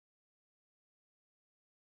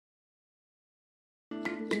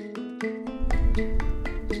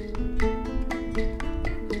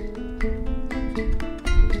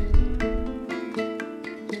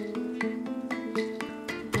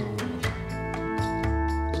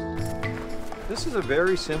This is a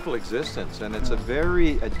very simple existence, and it's a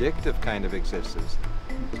very addictive kind of existence.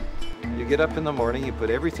 You get up in the morning, you put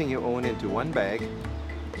everything you own into one bag,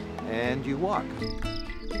 and you walk.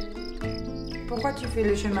 Pourquoi tu fais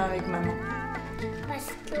le chemin avec maman?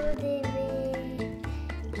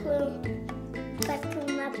 Parce qu'on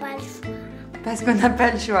n'a pas le choix. Parce qu'on n'a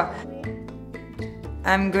pas le choix.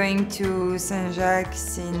 I'm going to Saint-Jacques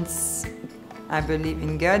since I believe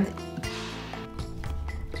in God.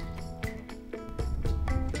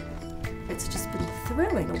 It's just been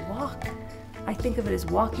thrilling, a walk. I think of it as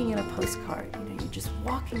walking in a postcard. You know, you're just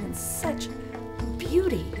walking in such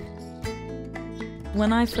beauty.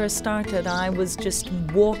 When I first started, I was just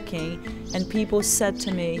walking, and people said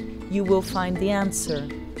to me, "You will find the answer."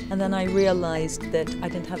 And then I realized that I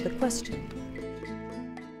didn't have the question.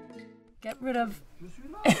 Get rid of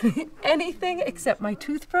anything except my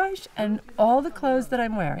toothbrush and all the clothes that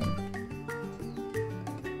I'm wearing.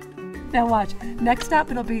 Now watch, next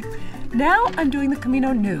up it'll be, now I'm doing the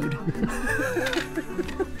Camino nude.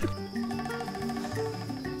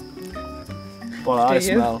 Well, I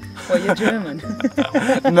smell. Well, you're German.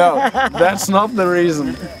 No, that's not the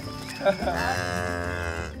reason.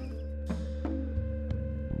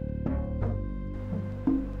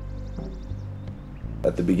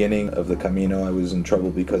 At the beginning of the Camino, I was in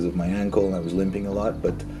trouble because of my ankle and I was limping a lot,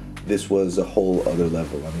 but this was a whole other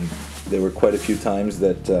level. I mean, there were quite a few times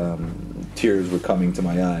that tears were coming to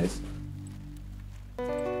my eyes.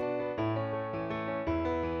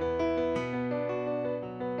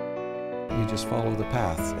 You just follow the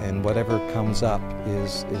path, and whatever comes up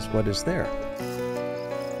is what is there.